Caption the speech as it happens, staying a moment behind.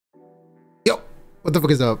What the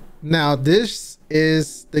fuck is up? Now, this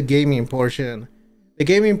is the gaming portion. The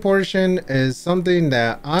gaming portion is something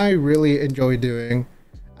that I really enjoy doing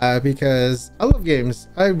because I love games.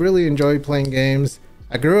 I really enjoy playing games.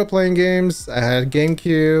 I grew up playing games. I had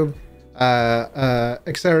GameCube,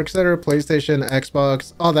 etc., PlayStation,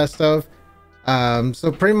 Xbox, all that stuff.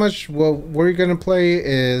 So pretty much what we're gonna play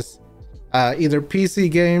is either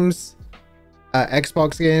PC games,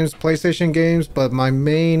 Xbox games, PlayStation games, but my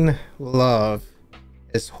main love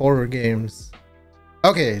is horror games.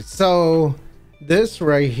 Okay, so this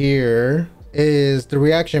right here is the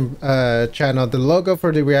reaction channel, the logo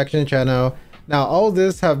for the reaction channel. Now all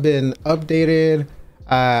this have been updated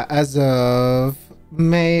as of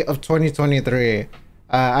May of 2023.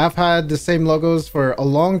 I've had the same logos for a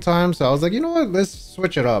long time, so I was like, you know what, let's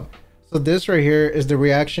switch it up. So this right here is the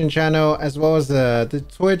reaction channel, as well as the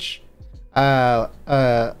Twitch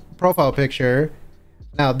profile picture.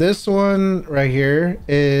 Now this one right here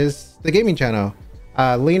is the gaming channel,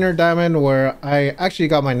 Leaner Diamond, where I actually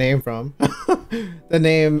got my name from. The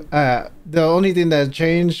name, the only thing that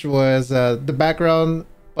changed was the background,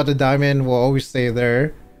 but the diamond will always stay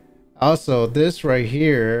there. Also, this right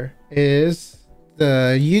here is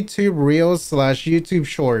the YouTube Reels / YouTube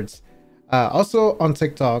Shorts, also on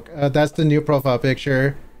TikTok. That's the new profile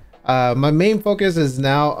picture. My main focus is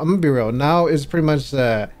now, I'm gonna be real, now is pretty much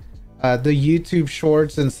the YouTube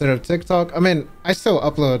Shorts instead of TikTok. I mean, I still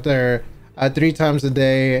upload there 3 times a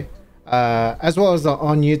day, as well as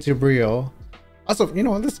on YouTube Reel. Also, you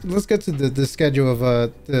know, let's get to the schedule of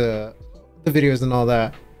the videos and all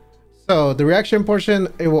that. So the reaction portion,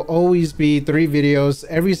 it will always be 3 videos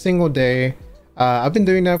every single day. I've been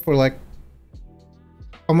doing that for like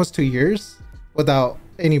almost 2 years without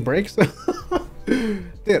any breaks.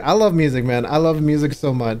 Dude, I love music, man. I love music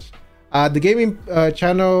so much. The gaming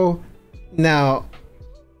channel now,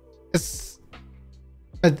 it's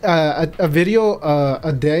a video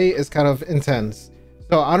a day is kind of intense,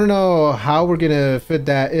 so I don't know how we're gonna fit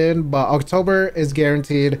that in, but October is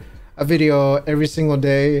guaranteed a video every single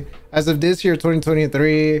day. As of this year,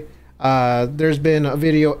 2023, there's been a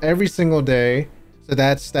video every single day, so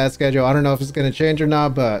that's that schedule. I don't know if it's gonna change or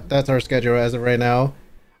not, but that's our schedule as of right now.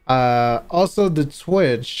 Also the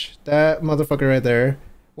Twitch, that motherfucker right there,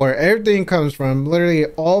 where everything comes from, literally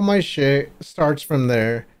all my shit starts from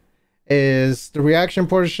there, is the reaction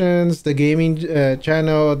portions, the gaming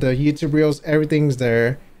channel, the YouTube Reels, everything's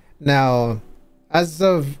there. Now, as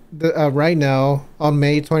of right now, on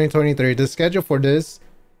May 2023, the schedule for this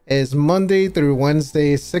is Monday through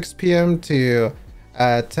Wednesday, 6 p.m. to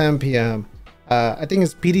 10 p.m. I think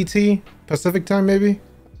it's PDT, Pacific time, maybe?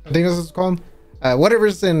 I think that's what it's called.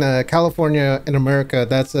 Whatever's in California in America,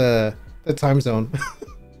 that's the time zone.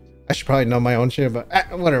 I should probably know my own shit, but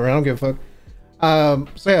whatever, I don't give a fuck.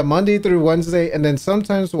 So yeah, Monday through Wednesday, and then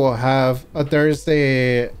sometimes we'll have a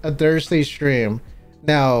Thursday stream.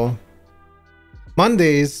 Now,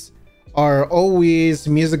 Mondays are always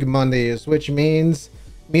Music Mondays, which means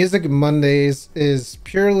Music Mondays is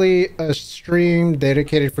purely a stream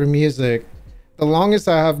dedicated for music. The longest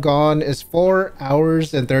I have gone is 4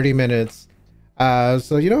 hours and 30 minutes.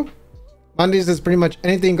 So, you know, Mondays is pretty much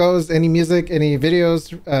anything goes, any music, any videos,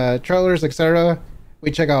 trailers, etc. We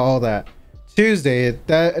check out all that. Tuesday,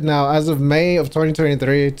 that now as of May of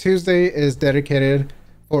 2023, Tuesday is dedicated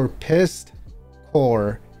for pissed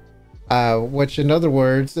core, which in other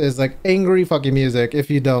words is like angry fucking music, if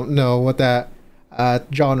you don't know what that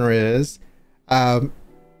genre is.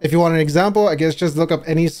 If you want an example, I guess just look up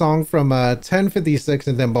any song from 1056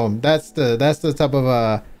 and then boom, that's the type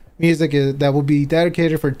of music that will be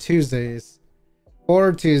dedicated for Tuesdays.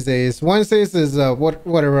 Or Tuesdays. Wednesdays is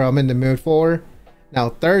whatever I'm in the mood for. Now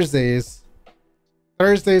Thursdays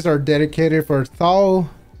are dedicated for Thaw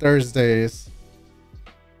Thursdays,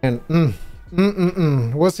 and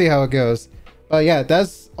we'll see how it goes. But yeah,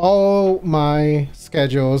 that's all my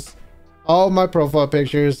schedules, all my profile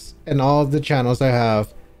pictures, and all the channels I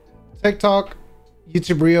have: TikTok,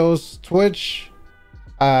 YouTube Reels, Twitch,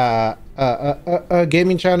 a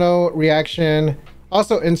gaming channel, reaction,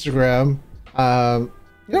 also Instagram.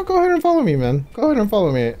 You know, go ahead and follow me, man. Go ahead and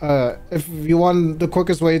follow me. If you want the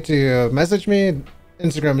quickest way to message me,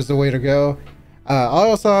 Instagram is the way to go. I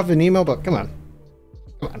also have an email, but come on,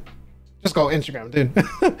 just go Instagram, dude.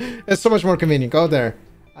 It's so much more convenient. Go there.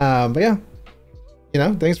 But yeah, you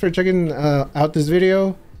know, thanks for checking out this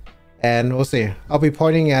video, and we'll see. I'll be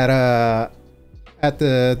pointing at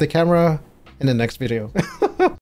the camera in the next video.